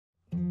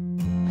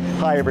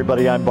Hi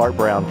everybody, I'm Bart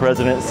Brown,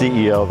 President and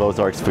CEO of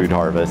Ozarks Food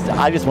Harvest.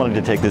 I just wanted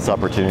to take this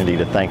opportunity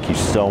to thank you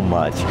so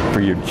much for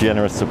your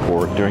generous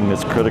support during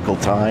this critical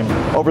time.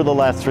 Over the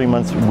last 3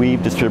 months,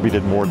 we've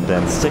distributed more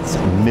than 6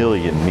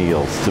 million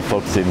meals to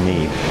folks in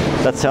need.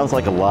 That sounds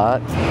like a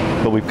lot,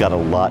 but we've got a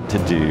lot to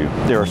do.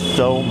 There are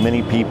so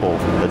many people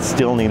that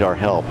still need our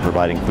help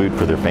providing food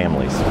for their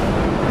families.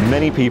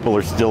 Many people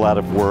are still out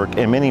of work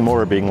and many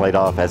more are being laid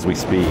off as we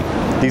speak.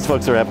 These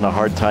folks are having a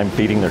hard time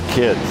feeding their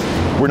kids.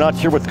 We're not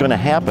sure what's going to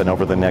happen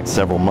over the next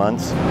several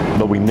months,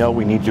 but we know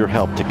we need your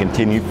help to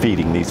continue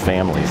feeding these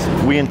families.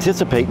 We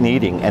anticipate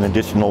needing an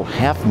additional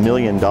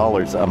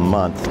 $500,000 a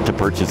month to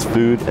purchase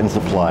food and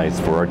supplies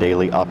for our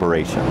daily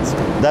operations.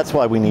 That's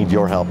why we need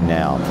your help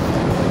now.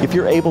 If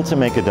you're able to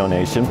make a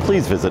donation,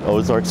 please visit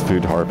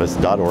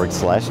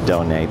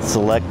ozarksfoodharvest.org/donate,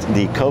 select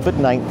the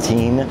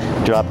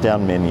COVID-19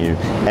 drop-down menu,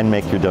 and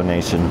make your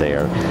donation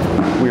there.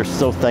 We are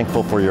so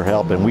thankful for your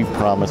help, and we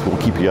promise we'll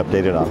keep you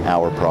updated on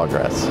our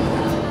progress.